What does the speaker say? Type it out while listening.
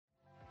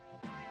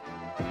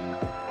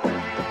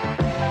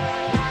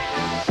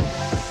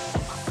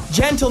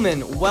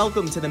Gentlemen,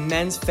 welcome to the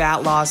Men's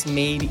Fat Loss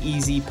Made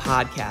Easy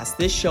podcast.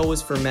 This show is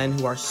for men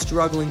who are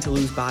struggling to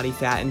lose body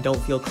fat and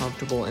don't feel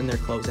comfortable in their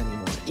clothes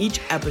anymore.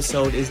 Each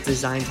episode is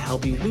designed to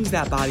help you lose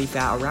that body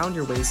fat around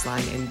your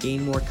waistline and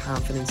gain more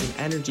confidence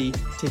and energy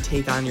to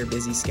take on your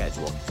busy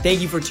schedule.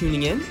 Thank you for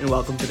tuning in and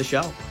welcome to the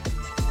show.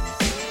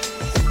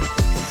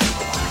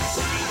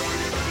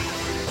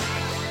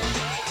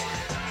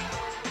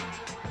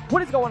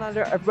 What is going on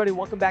there, everybody?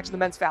 Welcome back to the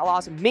Men's Fat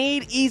Loss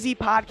Made Easy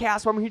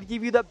podcast, where I'm here to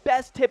give you the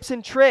best tips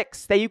and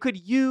tricks that you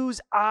could use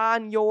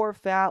on your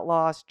fat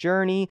loss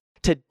journey.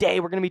 Today,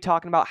 we're going to be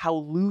talking about how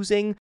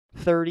losing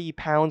 30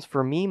 pounds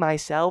for me,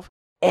 myself,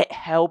 it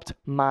helped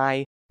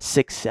my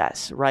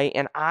success, right?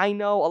 And I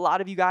know a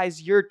lot of you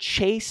guys, you're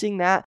chasing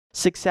that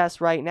success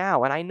right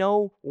now. And I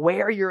know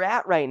where you're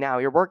at right now.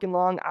 You're working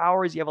long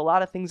hours. You have a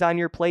lot of things on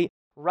your plate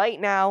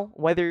right now,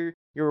 whether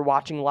you're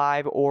watching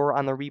live or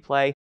on the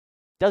replay.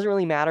 Doesn't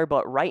really matter,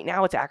 but right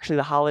now it's actually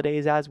the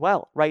holidays as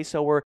well, right?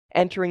 So we're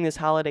entering this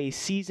holiday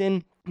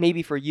season.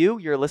 Maybe for you,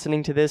 you're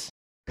listening to this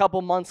a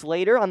couple months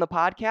later on the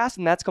podcast,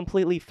 and that's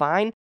completely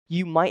fine.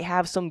 You might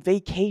have some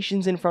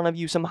vacations in front of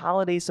you, some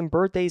holidays, some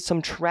birthdays,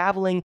 some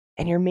traveling,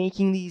 and you're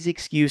making these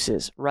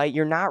excuses, right?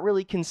 You're not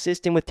really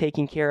consistent with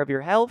taking care of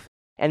your health,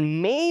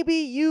 and maybe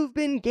you've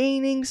been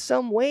gaining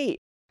some weight.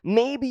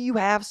 Maybe you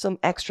have some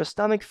extra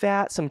stomach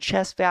fat, some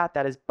chest fat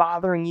that is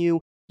bothering you.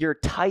 You're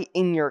tight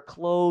in your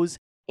clothes,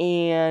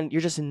 and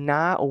you're just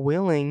not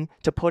willing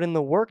to put in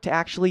the work to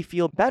actually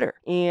feel better.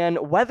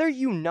 And whether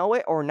you know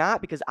it or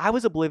not, because I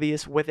was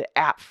oblivious with it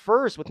at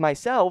first with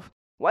myself,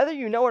 whether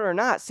you know it or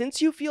not,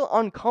 since you feel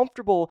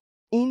uncomfortable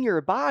in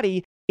your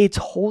body, it's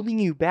holding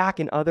you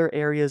back in other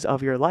areas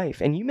of your life.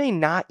 And you may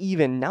not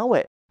even know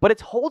it, but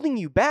it's holding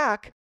you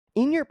back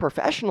in your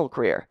professional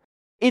career.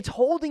 It's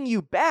holding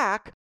you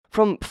back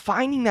from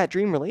finding that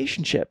dream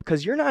relationship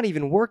because you're not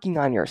even working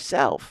on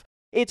yourself.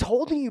 It's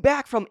holding you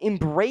back from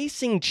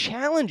embracing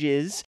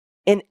challenges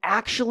and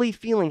actually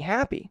feeling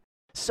happy.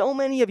 So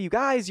many of you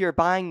guys, you're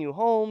buying new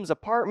homes,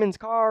 apartments,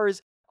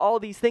 cars, all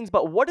these things,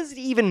 but what does it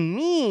even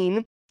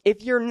mean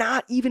if you're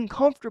not even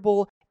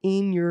comfortable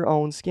in your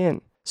own skin?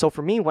 So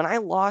for me, when I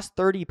lost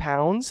 30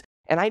 pounds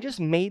and I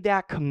just made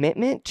that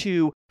commitment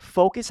to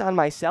focus on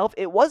myself,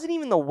 it wasn't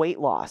even the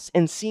weight loss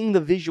and seeing the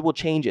visual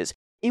changes.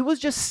 It was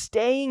just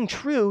staying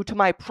true to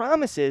my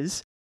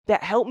promises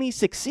that helped me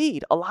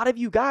succeed. A lot of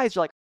you guys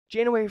are like,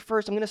 January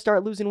 1st, I'm going to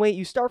start losing weight.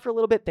 You start for a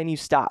little bit, then you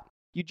stop.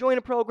 You join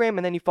a program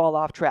and then you fall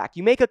off track.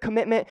 You make a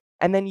commitment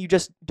and then you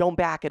just don't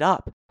back it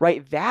up,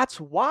 right? That's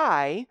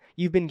why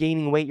you've been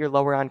gaining weight. You're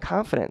lower on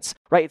confidence,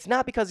 right? It's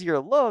not because of your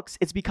looks.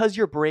 It's because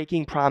you're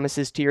breaking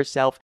promises to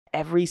yourself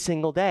every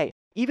single day.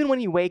 Even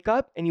when you wake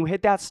up and you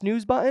hit that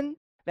snooze button,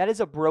 that is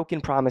a broken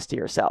promise to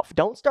yourself.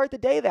 Don't start the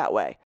day that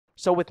way.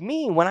 So with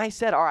me, when I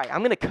said, all right, I'm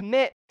going to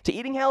commit to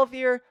eating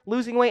healthier,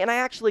 losing weight, and I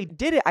actually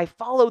did it. I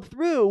followed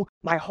through.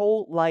 My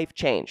whole life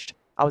changed.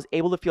 I was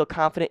able to feel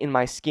confident in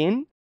my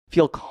skin,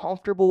 feel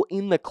comfortable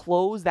in the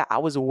clothes that I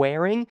was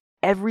wearing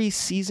every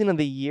season of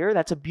the year.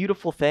 That's a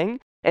beautiful thing.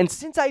 And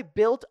since I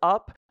built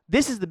up,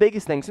 this is the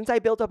biggest thing, since I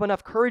built up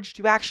enough courage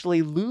to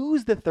actually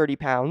lose the 30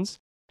 pounds,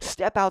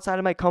 step outside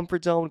of my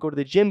comfort zone, go to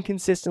the gym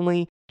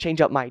consistently,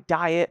 change up my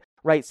diet,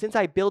 right? Since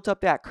I built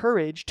up that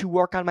courage to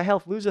work on my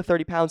health, lose the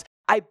 30 pounds,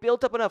 I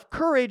built up enough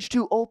courage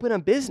to open a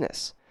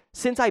business.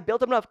 Since I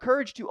built up enough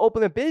courage to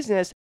open a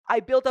business, I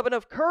built up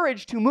enough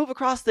courage to move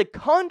across the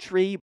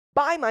country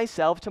by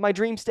myself to my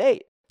dream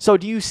state. So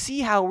do you see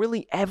how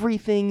really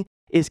everything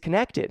is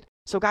connected?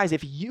 So guys,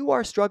 if you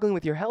are struggling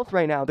with your health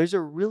right now, there's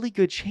a really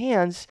good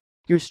chance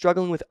you're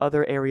struggling with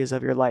other areas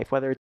of your life,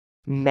 whether it's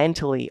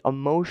mentally,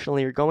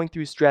 emotionally, you're going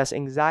through stress,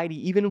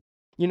 anxiety, even,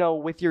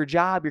 with your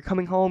job, you're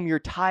coming home, you're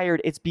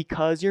tired. It's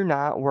because you're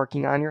not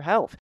working on your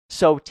health.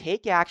 So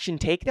take action,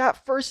 take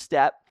that first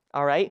step,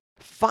 all right?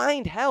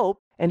 Find help.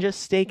 And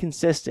just stay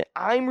consistent.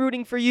 I'm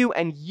rooting for you,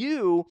 and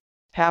you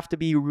have to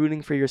be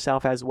rooting for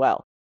yourself as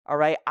well. All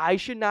right? I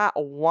should not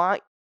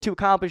want to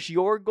accomplish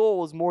your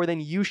goals more than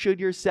you should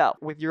yourself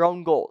with your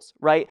own goals,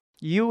 right?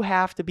 You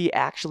have to be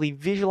actually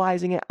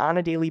visualizing it on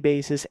a daily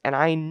basis. And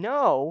I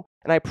know,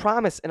 and I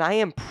promise, and I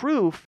am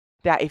proof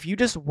that if you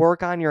just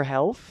work on your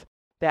health,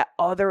 that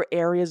other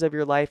areas of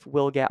your life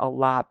will get a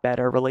lot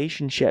better.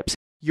 Relationships,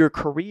 your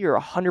career,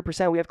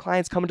 100%. We have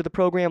clients come into the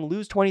program,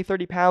 lose 20,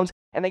 30 pounds,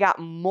 and they got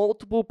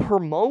multiple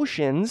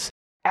promotions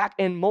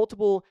and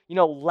multiple,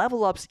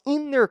 level ups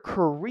in their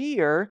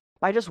career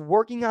by just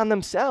working on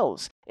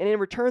themselves. And in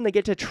return, they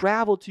get to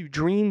travel to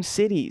dream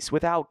cities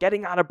without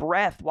getting out of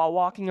breath while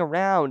walking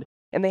around.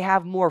 And they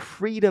have more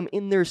freedom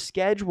in their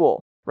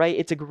schedule, right?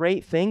 It's a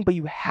great thing, but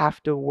you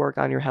have to work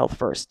on your health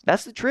first.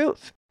 That's the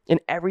truth. And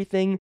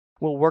everything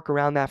will work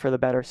around that for the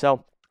better.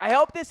 So I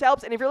hope this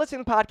helps. And if you're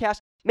listening to the podcast,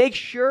 make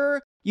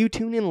sure you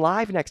tune in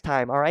live next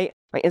time, all right?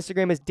 My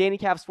Instagram is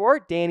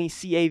DannyCavs4, Danny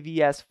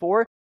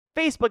CAVS4.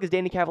 Facebook is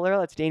Danny Cavallaro.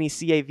 That's Danny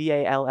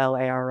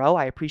Cavallaro.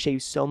 I appreciate you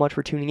so much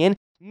for tuning in.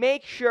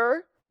 Make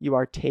sure you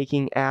are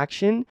taking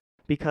action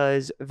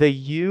because the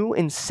you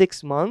in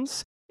 6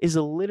 months is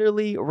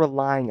literally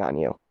relying on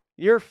you.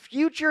 Your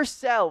future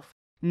self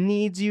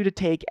needs you to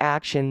take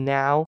action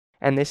now.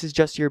 And this is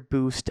just your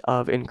boost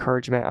of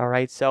encouragement, all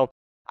right? So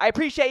I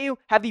appreciate you.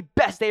 Have the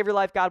best day of your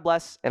life. God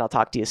bless, and I'll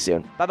talk to you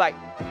soon.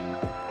 Bye-bye.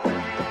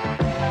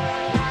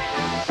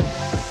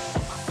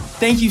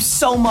 Thank you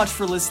so much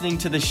for listening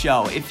to the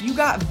show. If you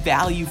got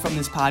value from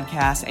this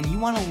podcast and you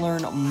want to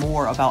learn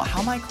more about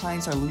how my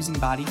clients are losing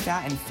body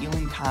fat and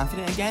feeling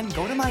confident again,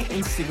 go to my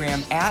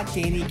Instagram at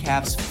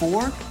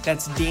DannyCavs4.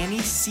 That's Danny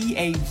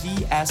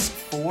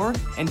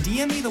CAVS4, and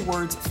DM me the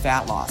words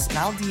fat loss. And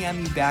I'll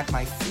DM you back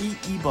my free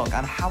ebook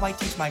on how I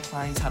teach my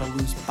clients how to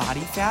lose body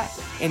fat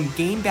and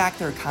gain back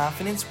their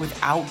confidence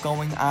without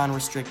going on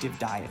restrictive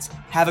diets.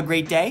 Have a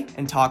great day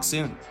and talk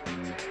soon.